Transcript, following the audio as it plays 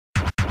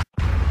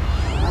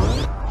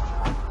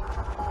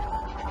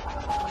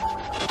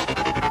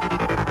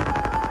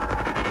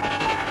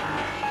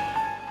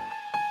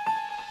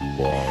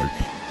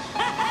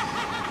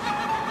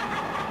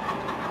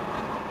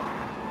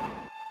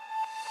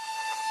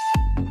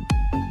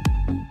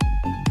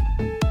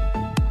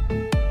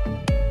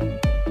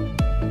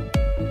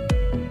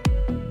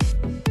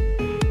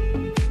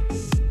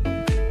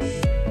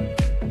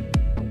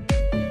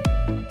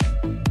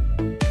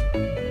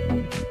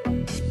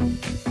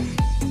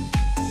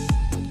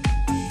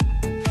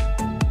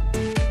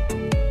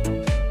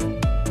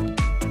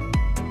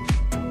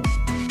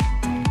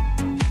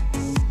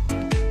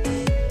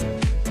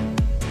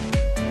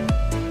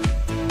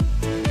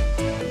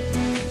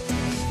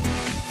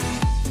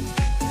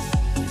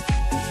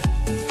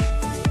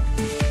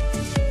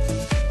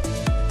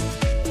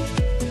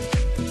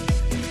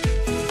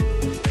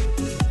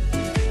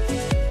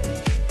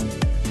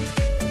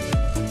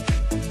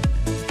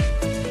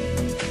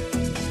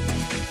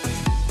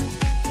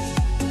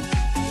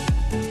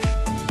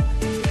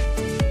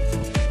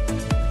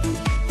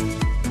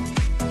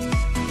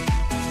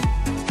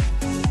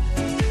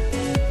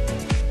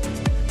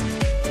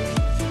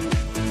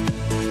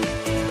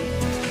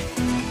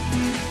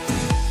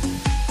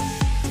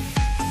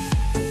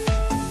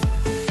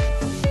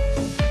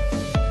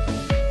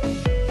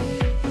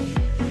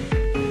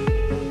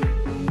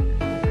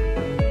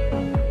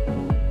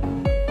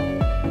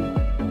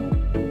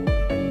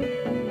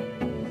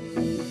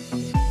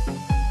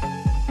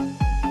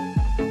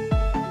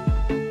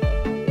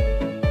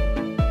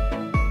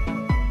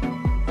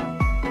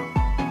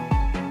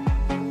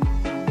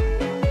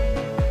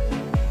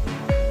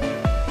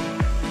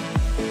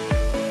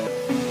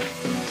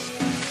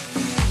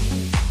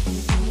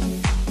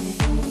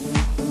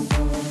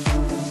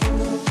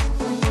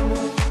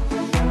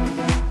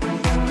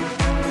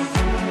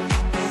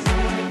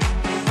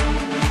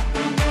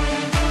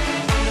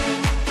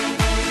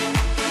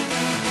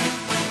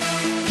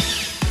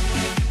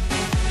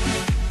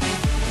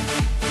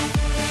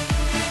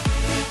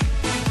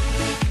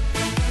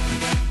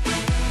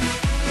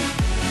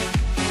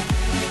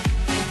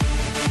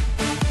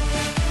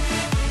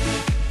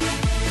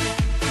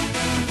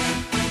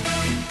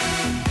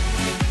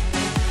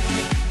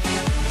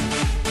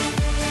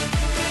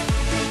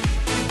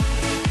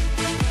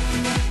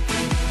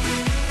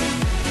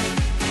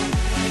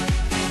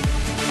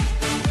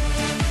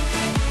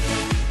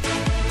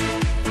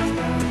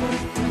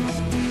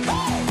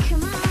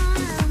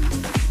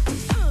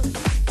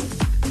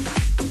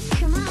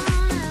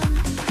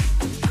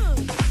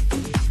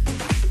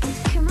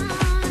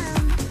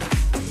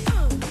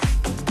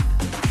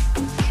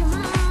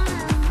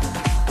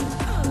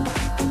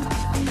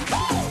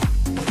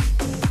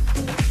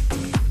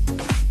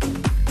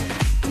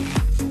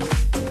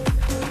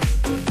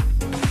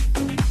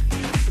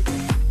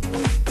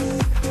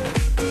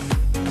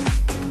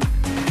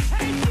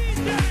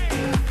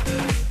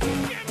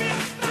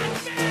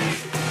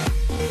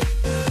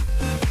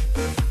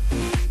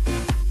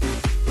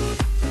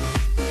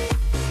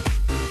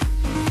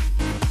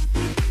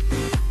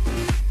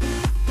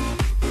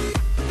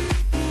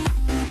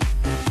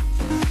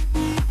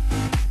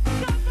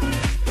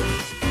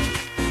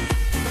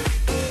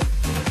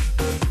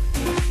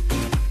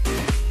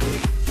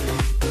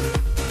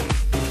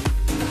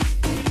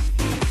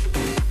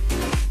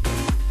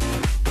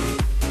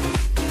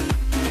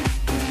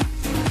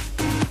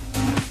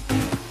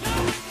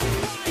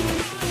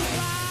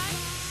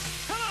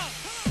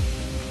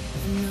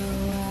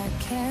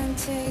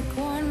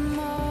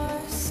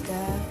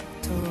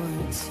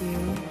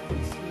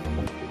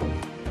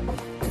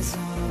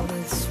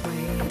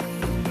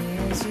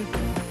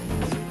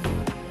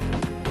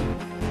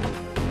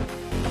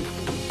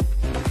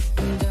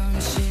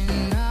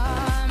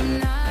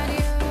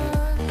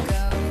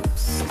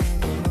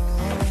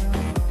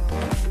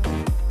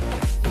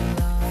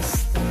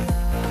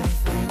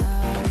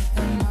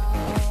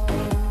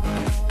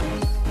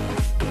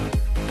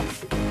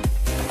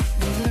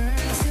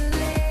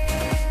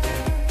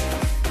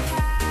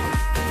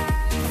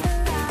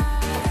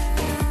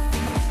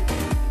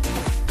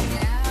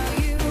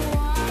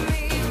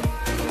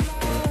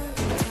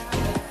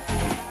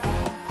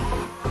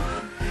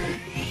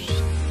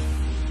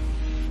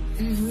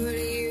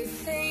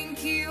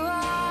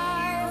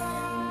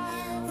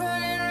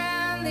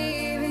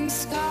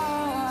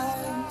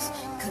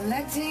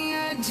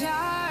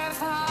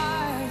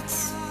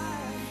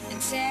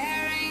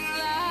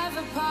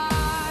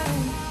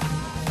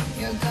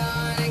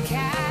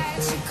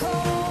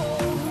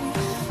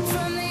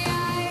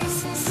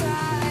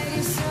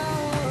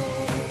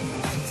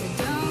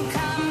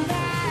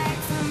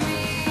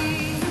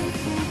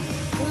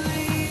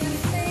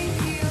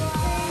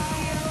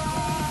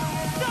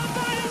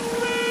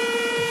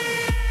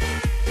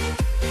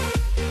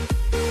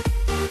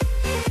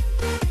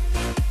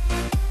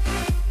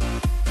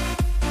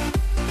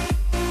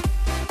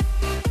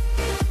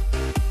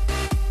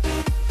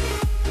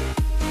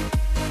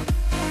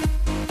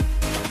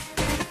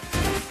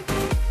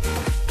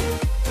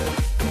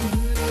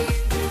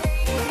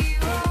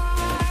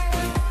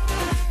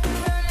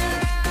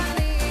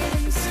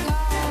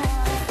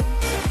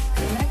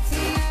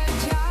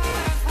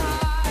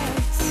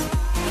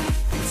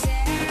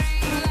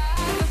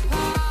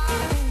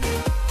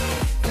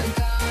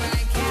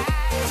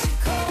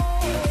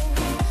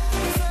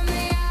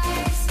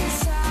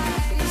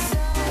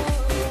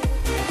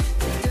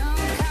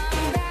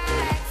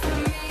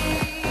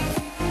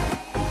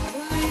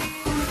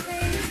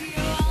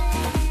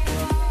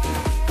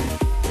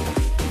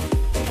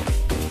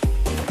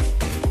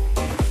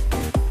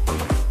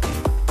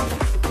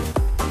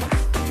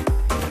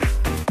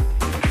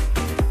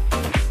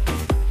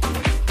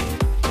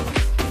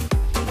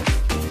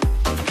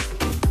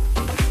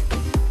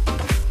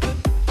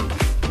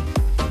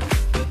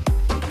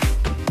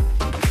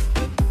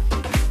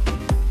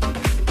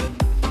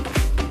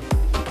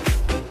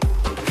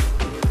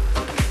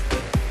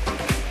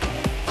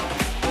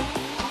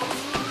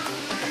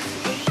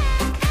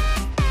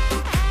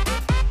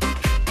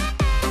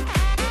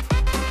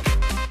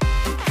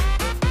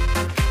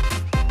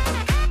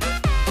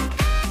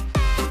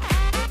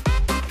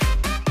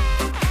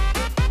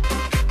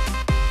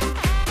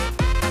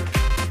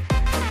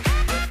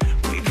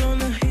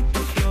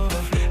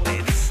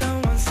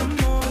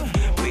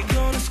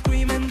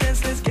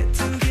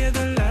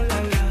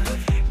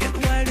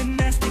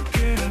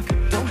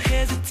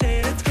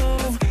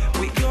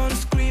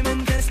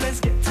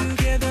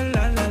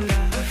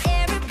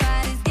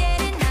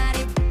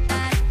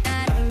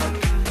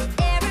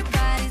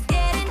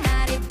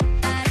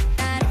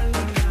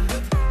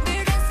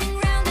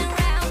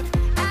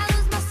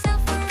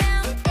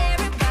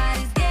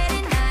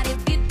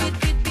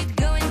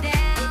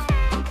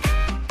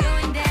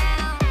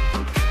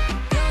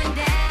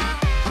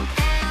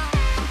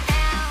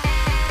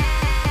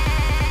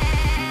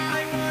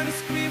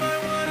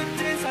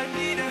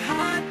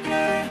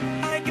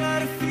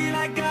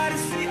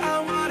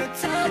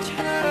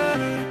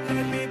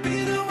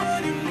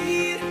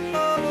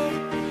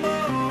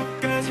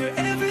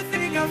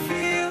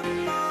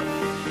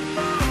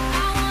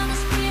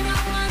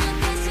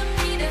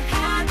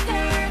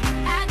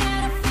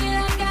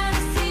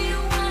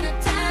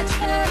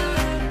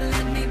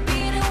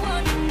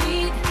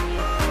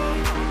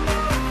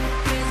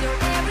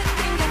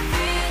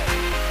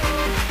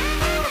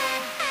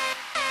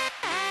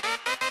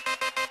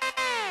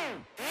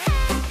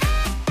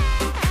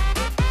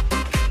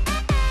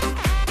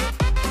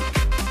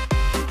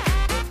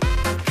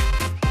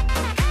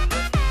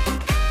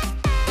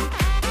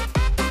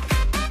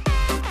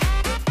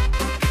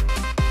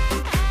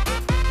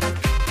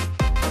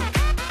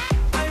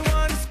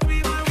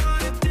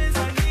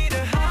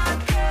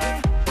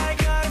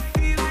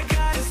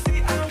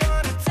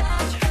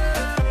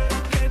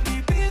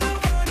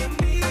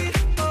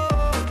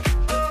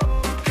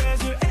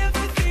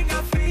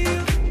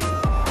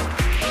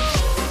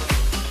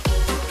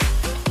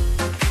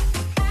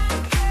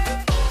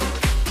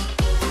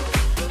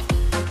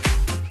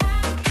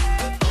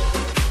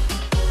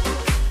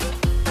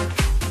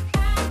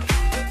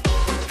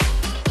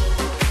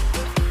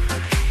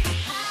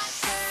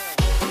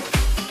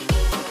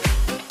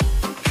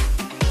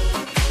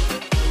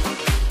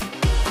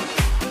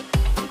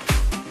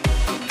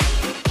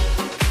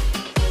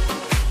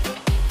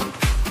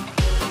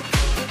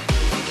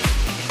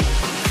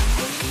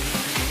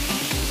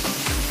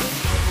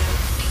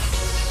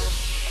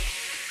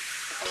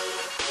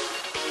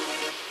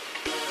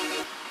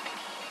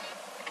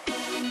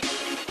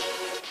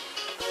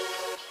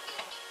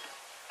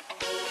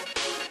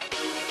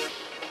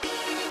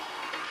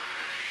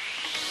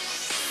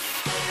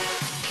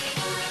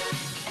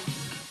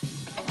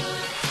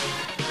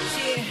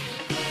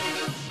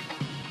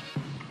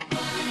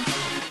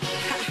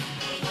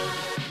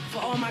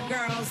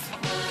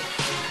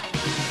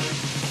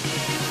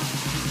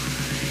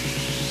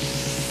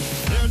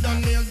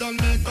done nail, done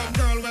makeup,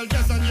 girl, well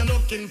dressed and you're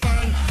looking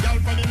fine. Girl,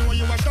 from you know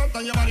you a shot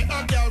and your body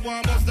hot, girl, go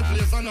and bust the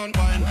place and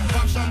unwind.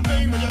 Pop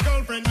champagne with your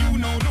girlfriend, you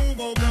know, no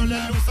go, girl,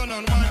 let loose and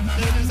unwind.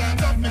 Ladies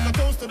hands up, make a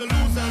toast to the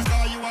losers,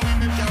 cause you are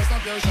women, can't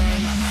stop your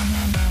shine.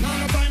 Now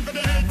no time for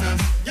the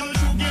haters, girl,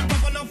 shoe game,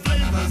 pop enough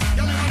flavors.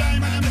 Girl, you a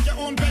diamond, you make your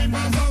own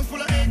papers, house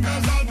full of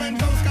acres, all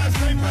penthouse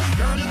skyscrapers.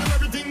 Girl, you do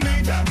everything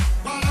major,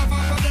 all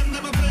of them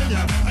never fail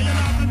ya. And you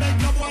not to make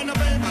no boy no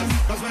favors,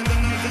 cause when the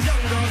night is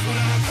young, girls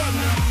wanna have fun.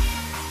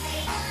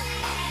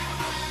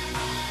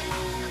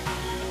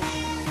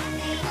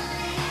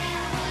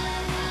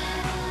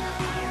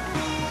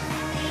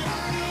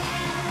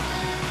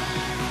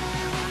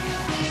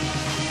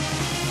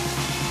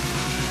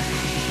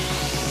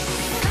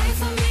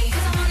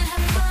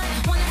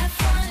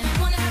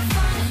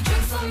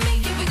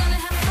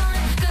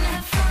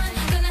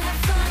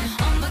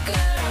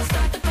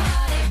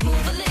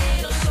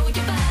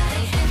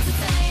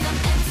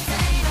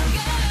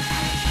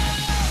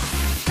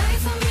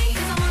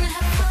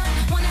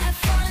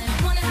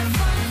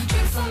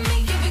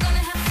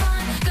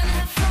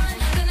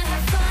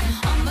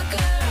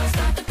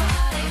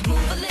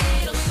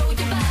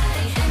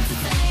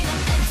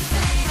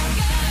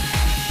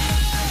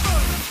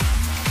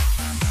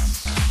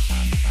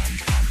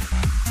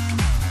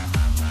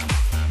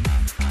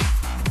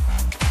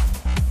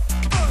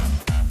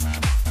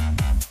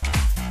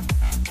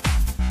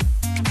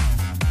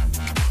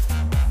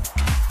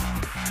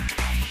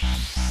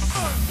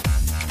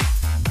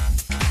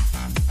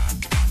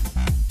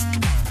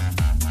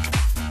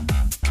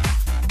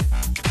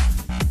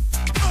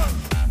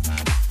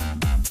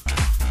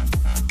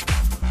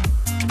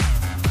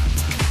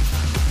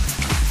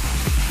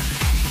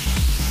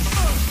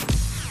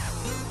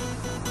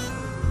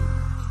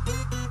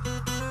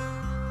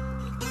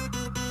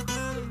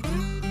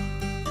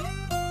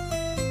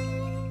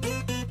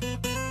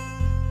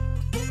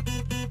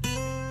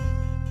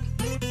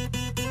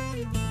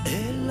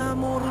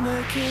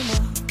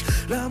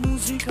 La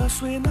musica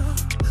suena,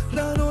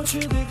 la noche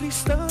de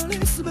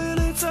cristales,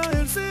 belleza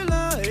el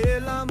cielo,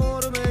 el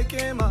amor me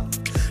quema.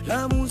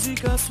 La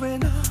música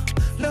suena,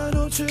 la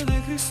noche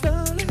de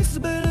cristales,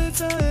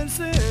 belleza el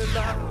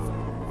cielo.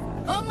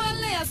 O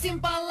malé assim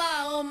pra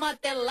lá, o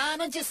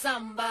matelano de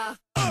samba.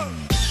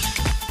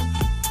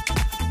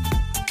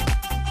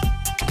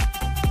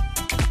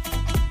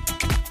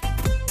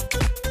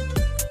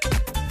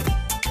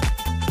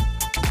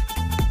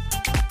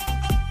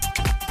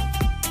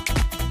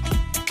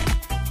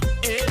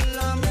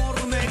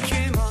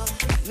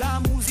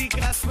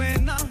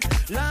 Suena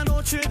la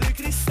noche de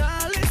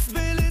cristales,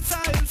 belleza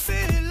el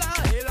cielo,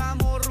 el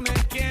amor me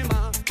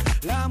quema.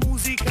 La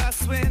música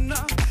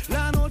suena,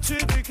 la noche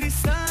de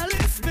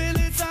cristales,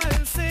 belleza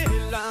el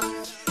cielo.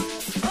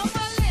 O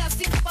malé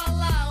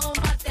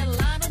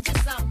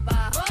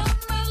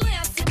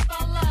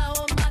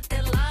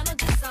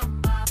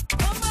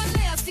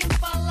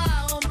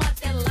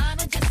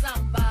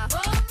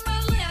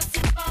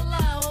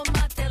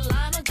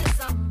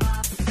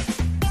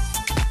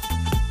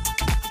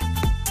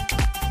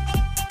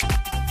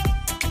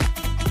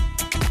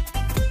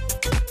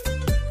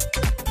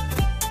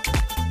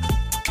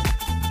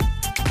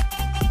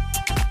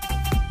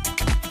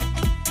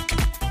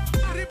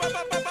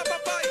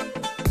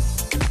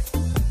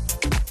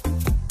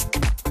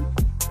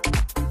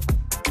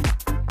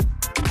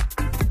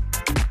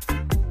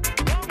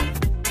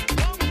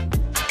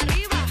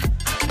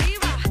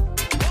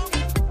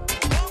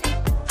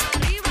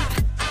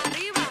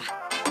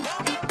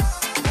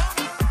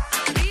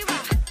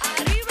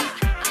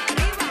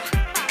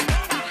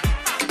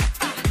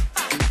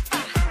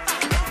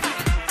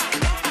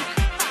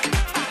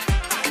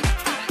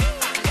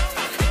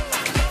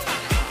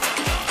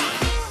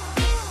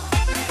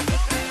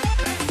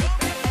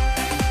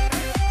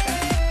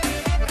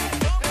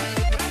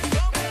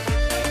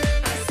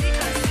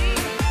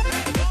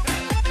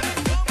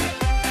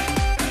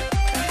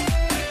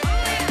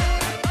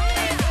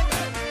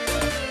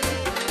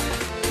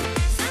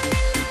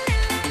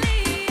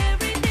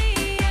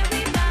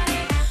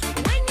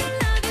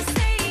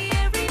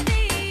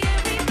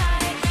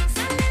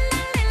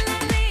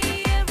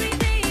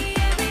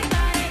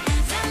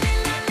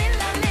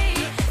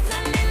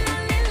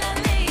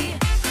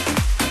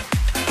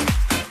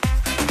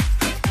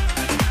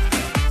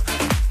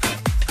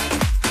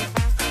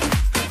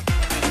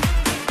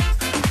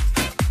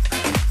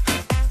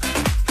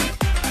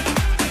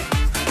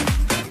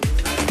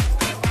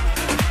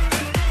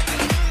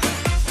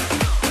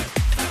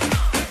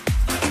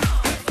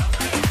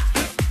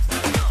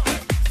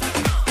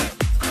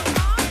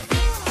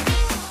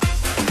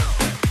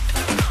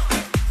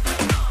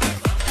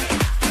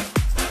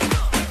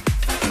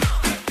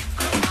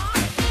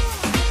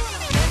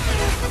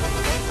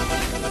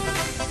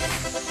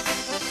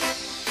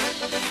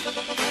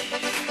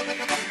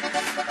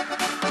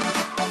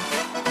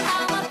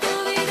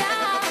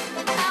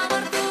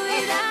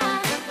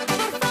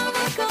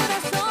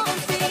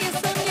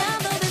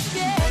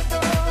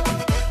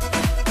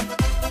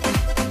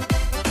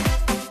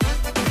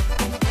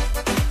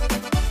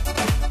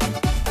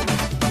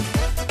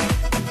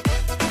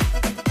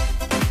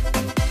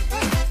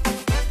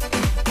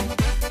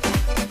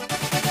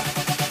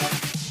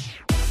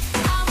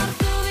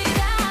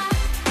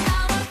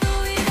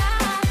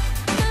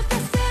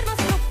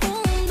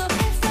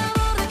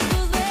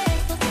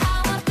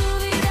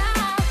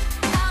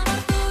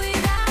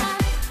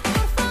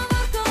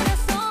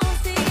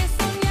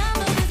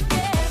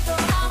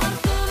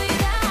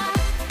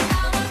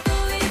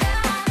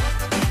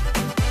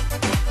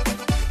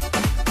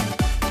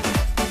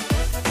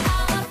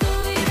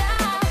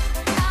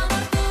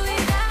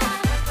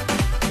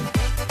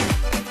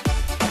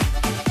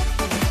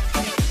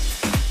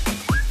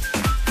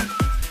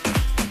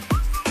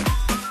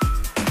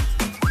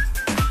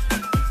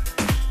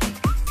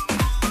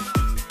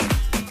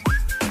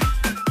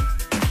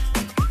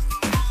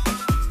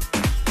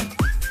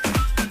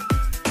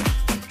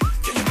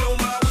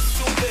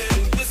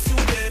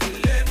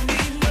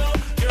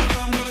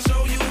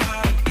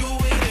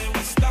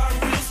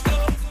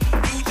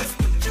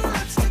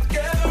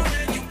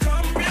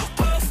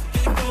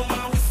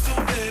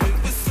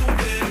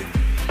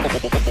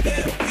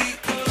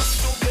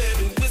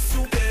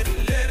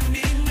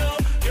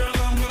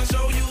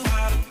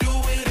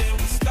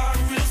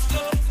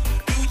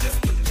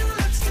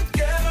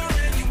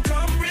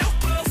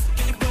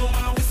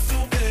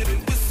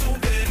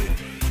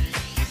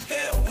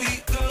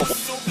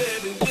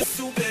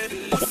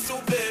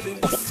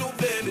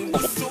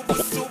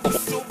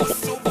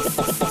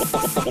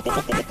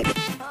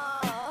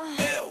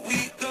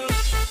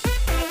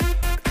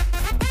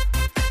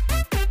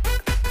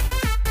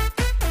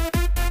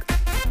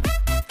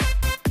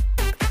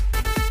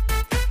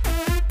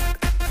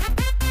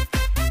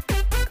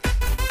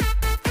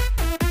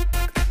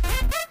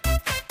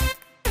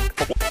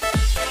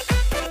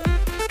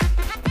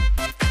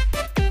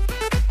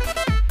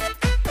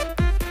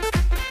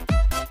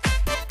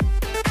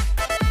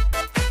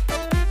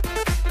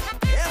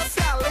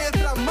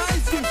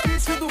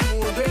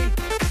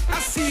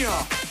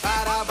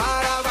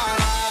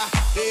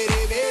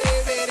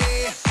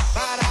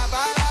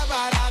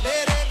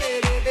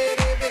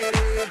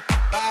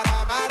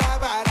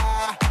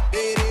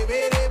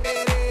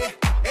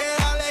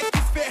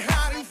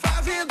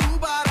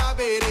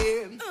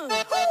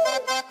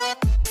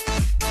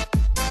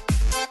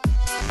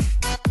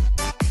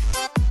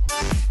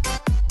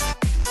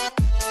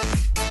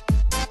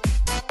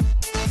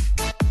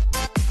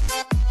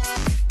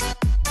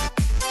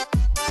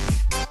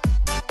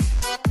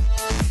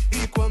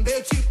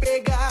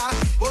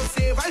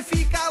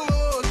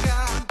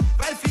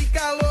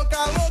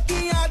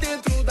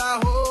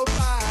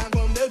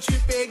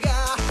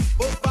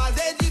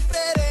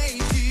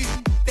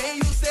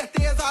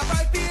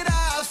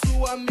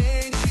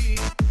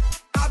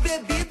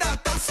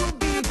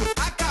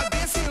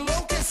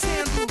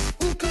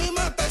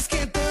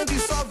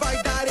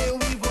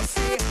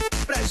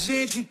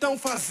de então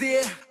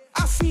fazer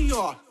assim,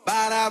 ó.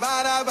 Bará,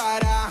 bará,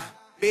 bará,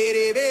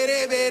 beré,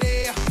 beré,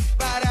 beré.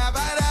 Bará,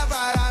 bará,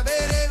 bará,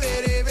 beré,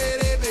 beré,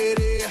 beré,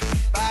 beré.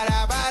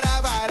 Bará,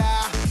 bará,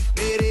 bará,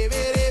 beré,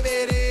 beré,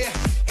 beré.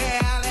 É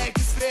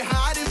Alex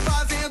Ferrari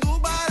fazendo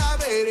bará,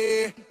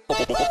 beré.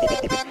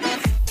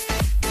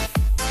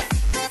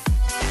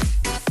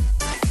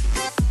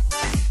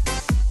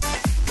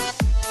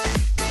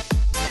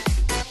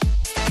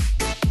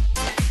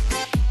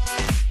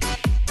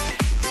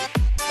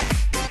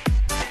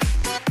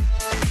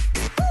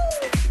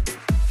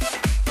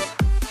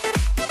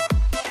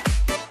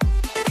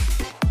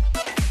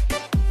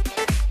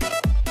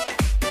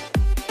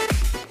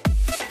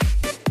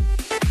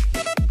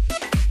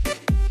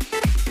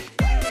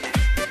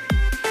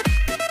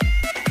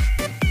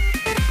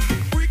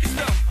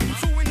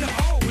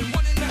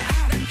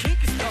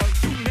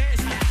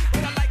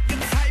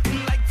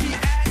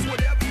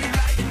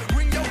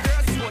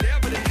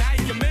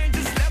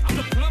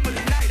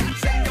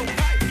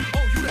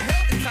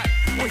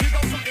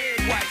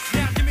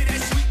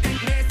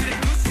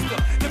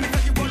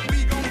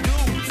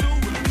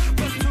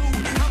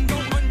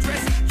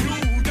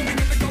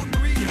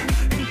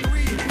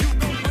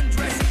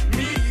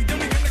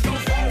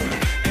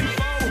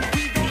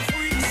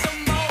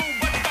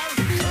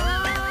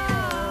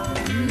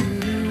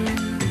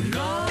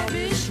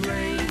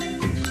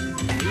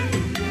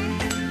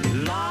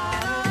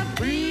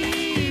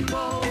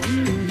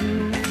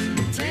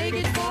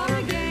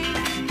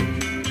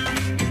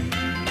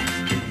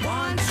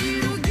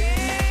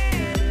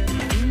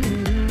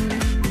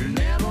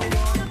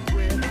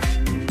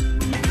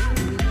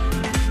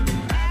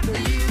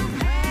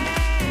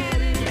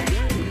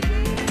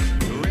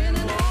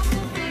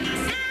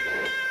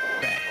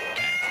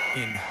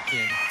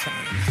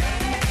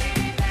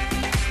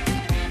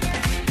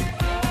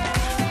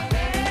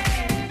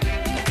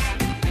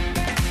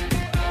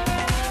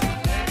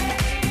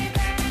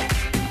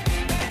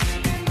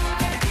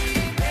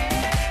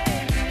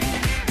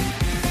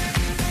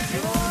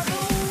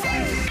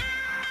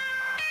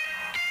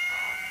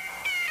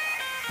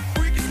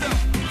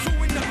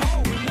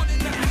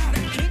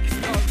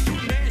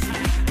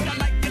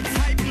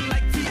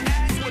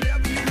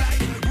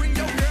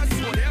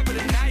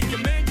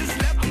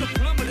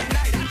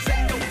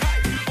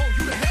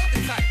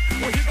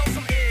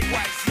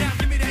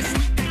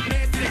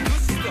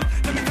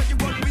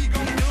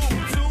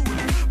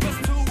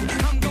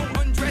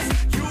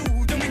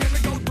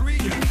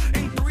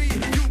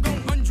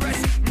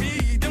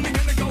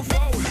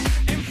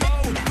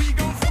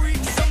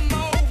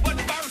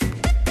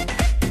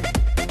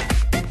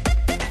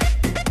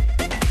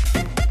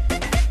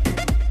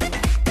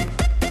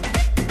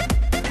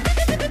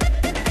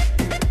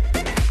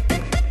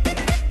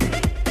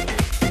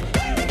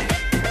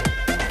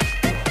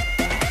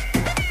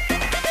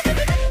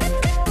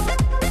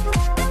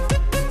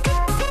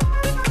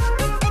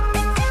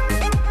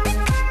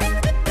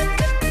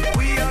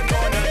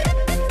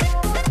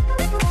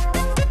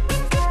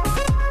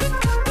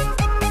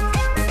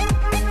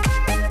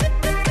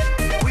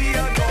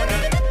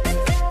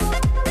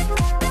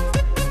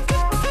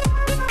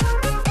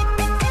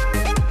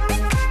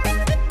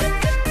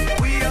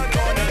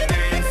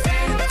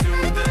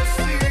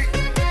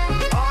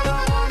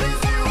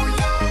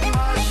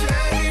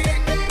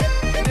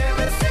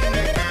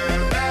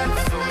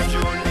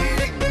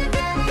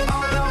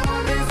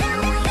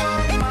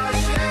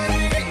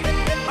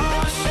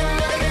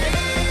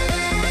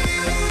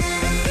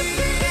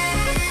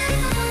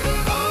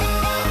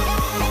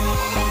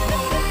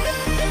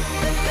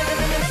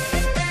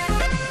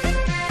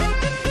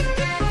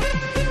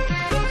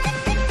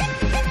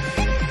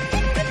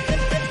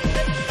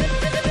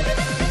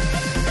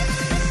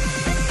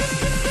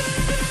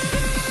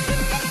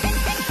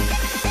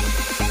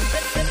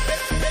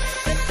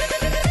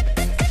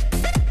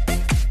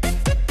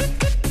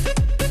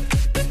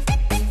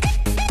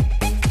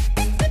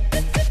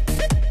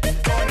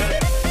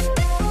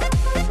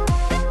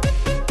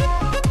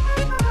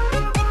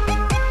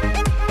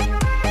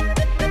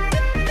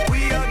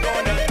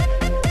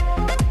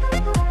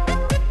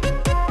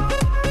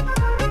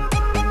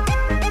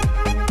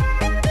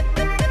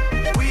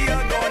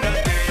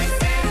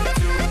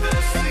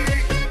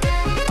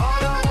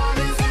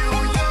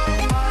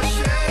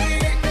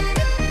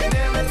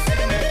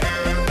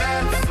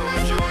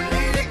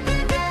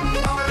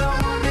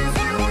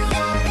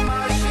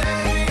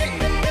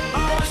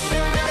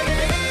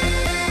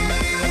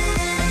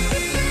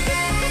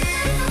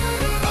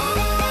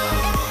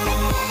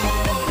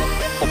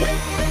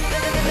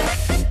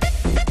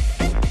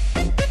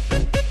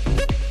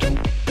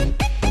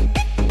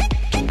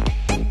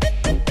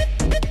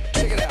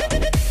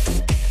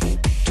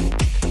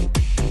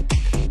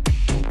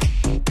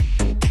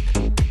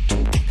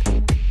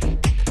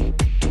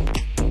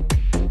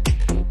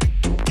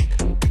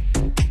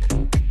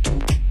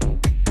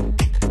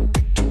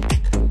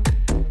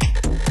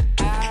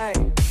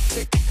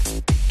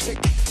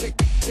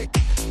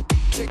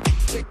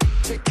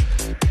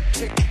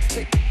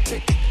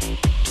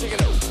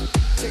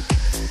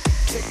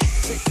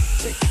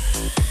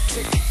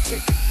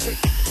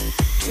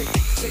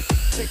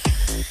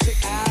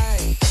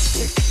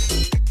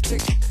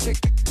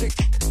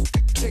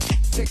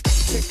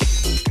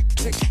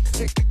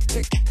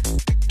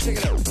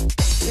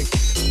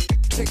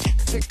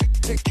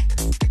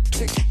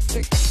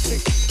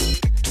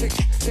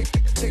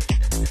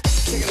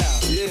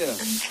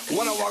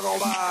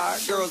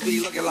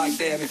 Like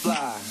damn me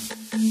fly.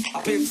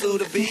 I pimp to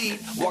the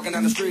beat, walking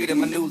down the street and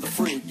maneuver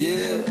freak,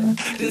 yeah.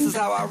 This is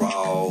how I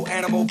roll,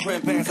 animal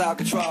print pants out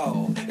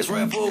control. It's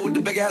Red Bull with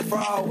the big ass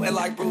fro, and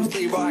like Bruce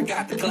Lee, I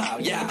got the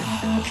clout, yeah.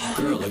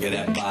 Girl, look at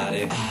that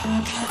body.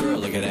 Girl,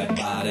 look at that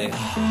body.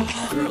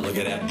 Girl, look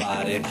at that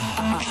body.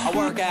 I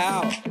work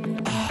out.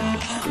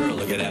 Girl,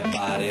 look at that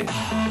body.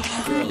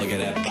 Girl, look at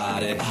that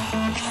body.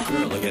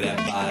 Girl, look at that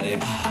body.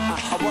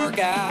 I work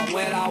out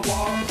when I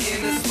walk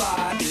in the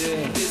spot.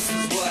 Yeah. This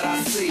is what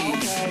I see.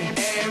 Okay.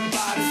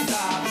 Everybody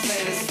stops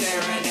and is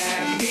staring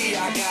at me.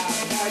 I got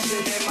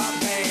passion in my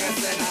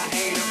pants and I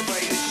ain't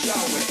afraid to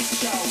show it.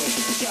 Show it,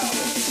 show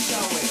it,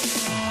 show it.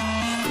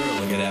 Girl,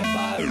 look at that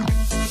body.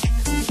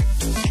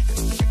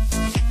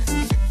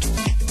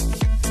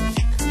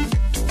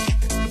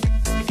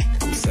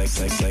 I'm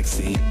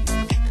sexy.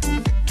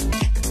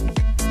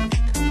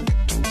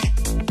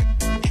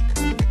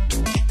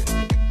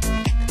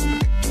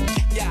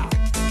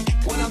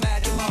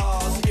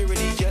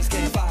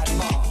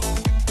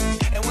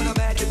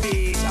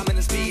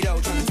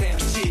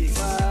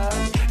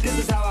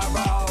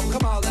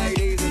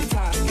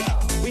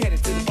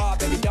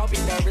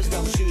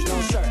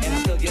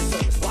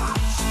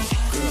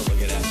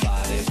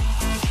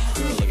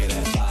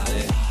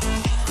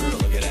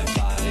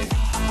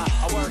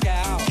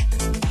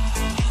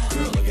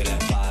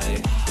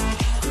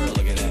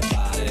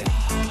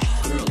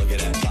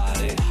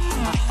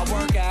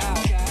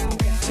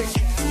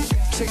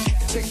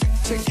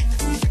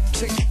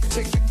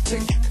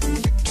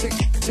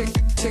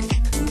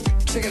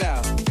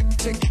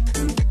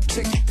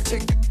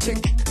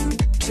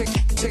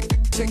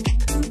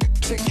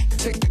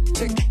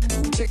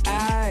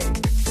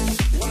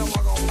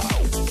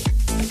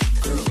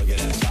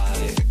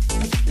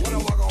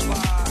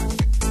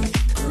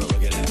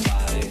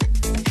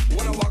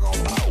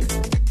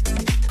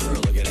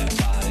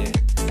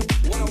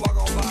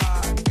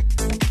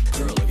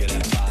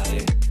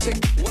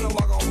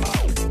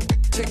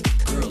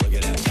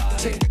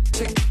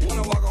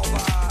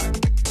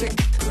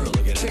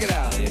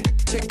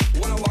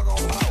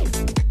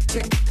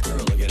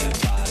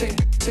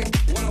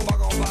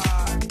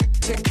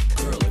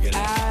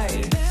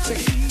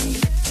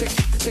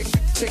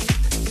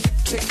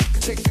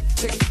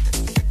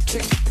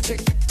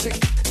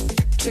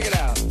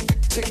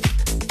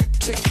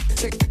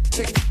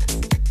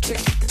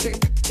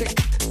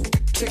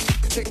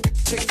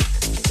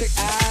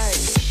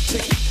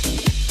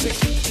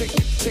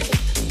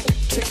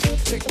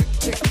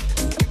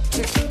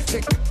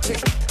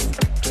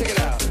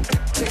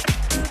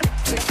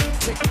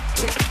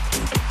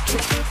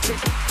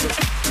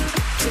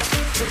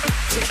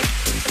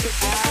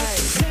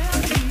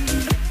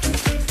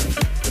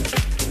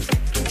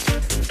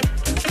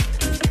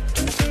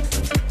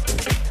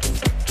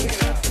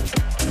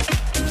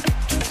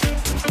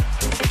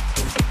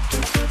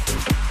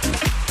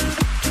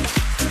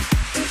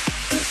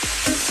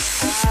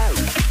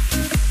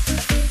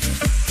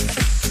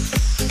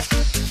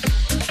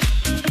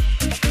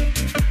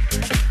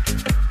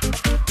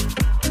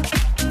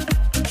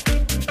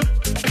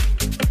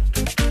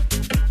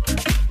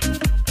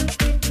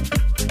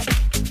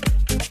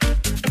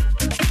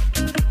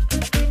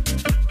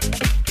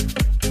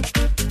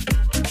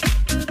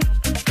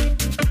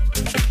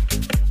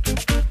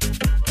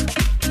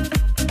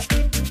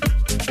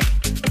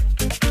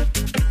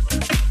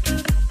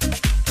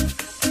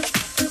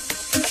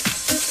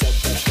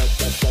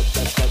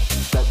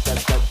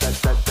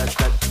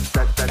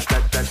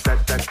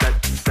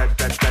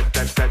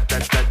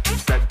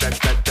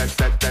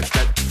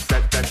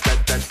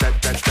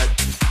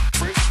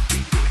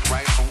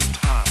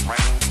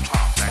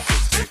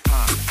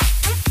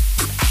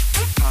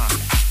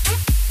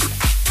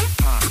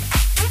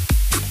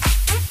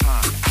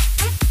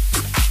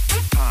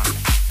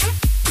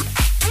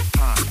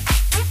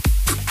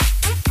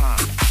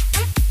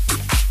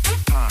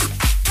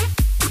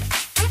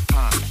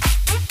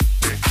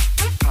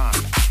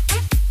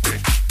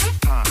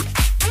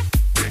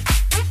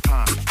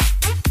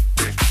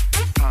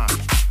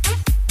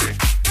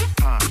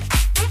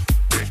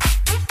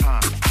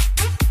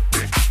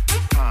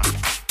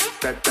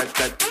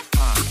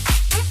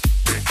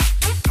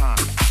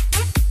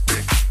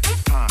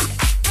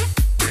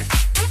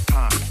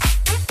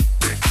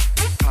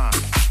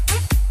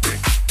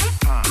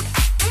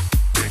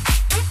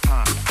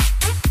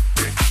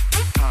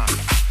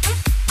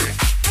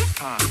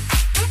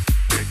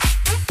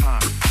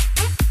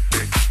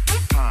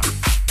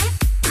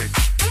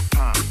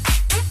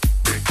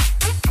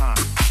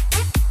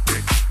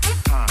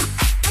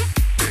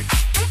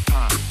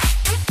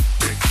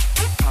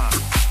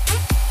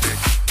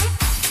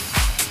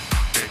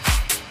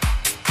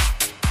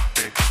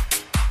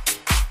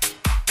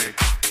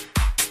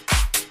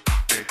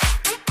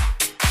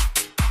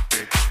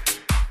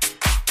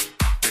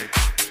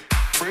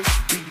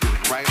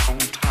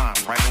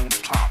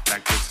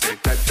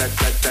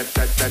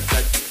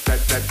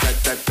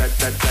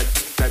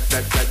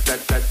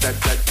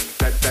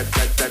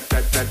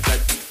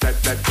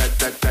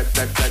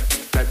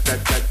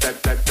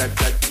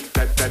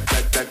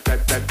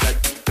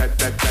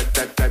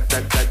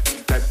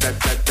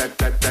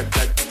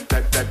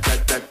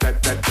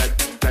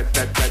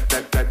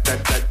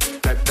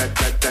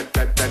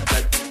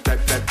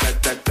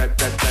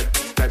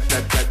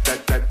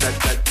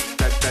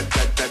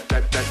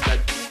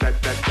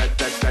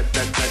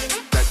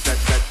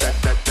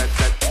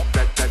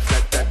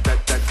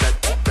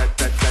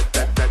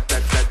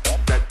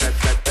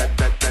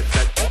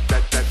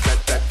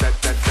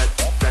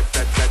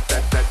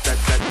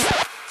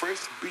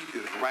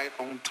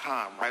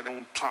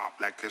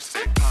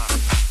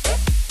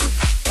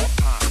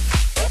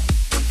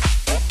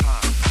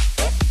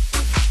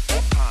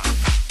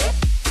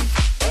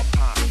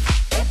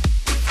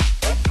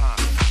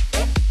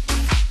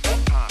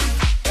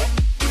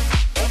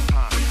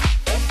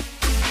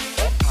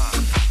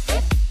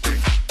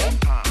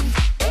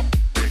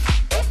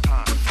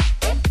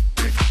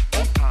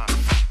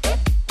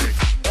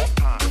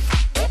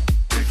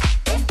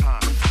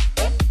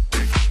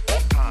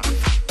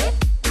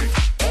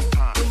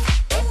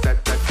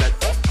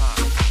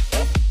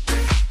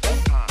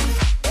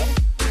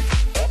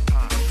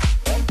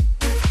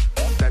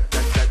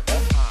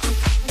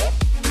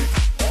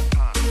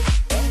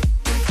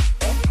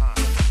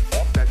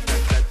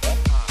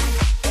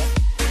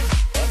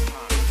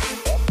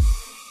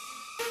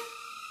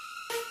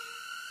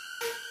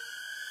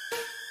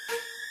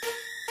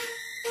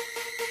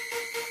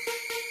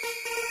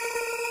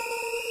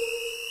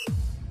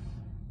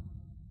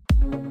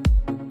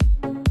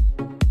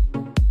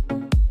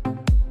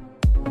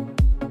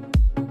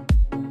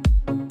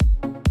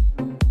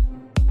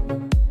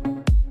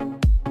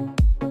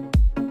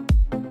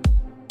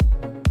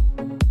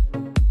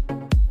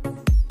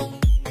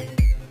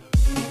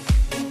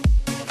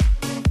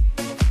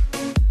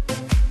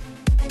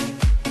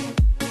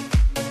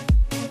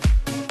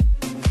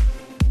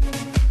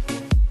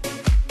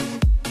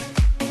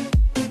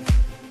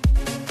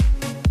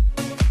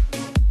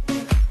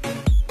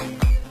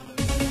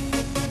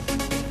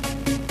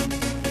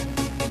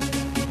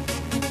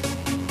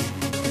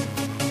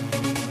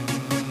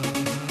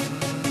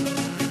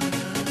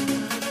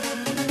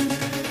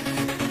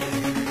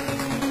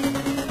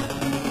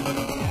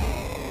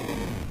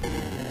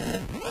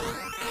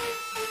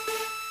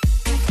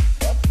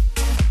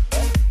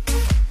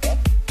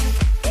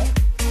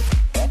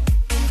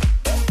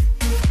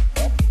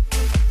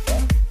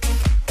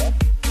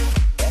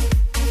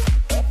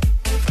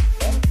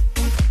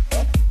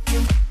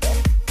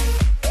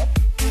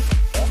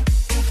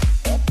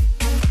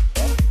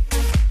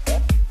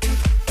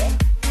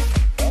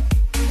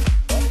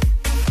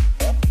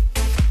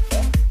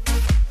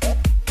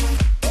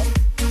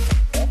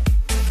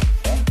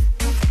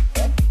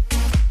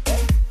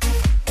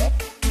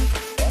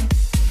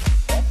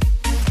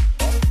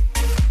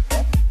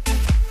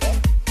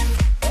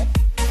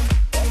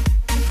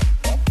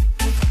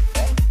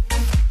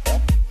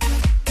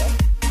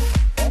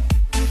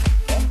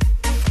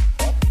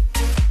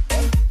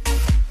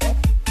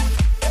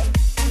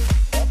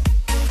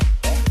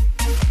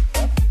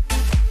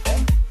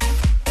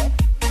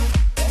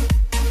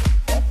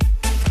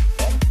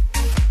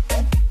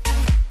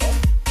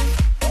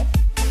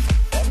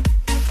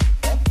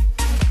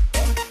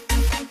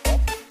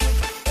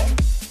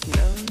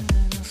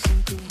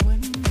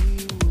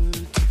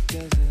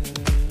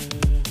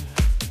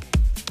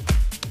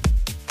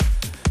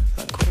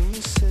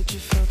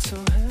 so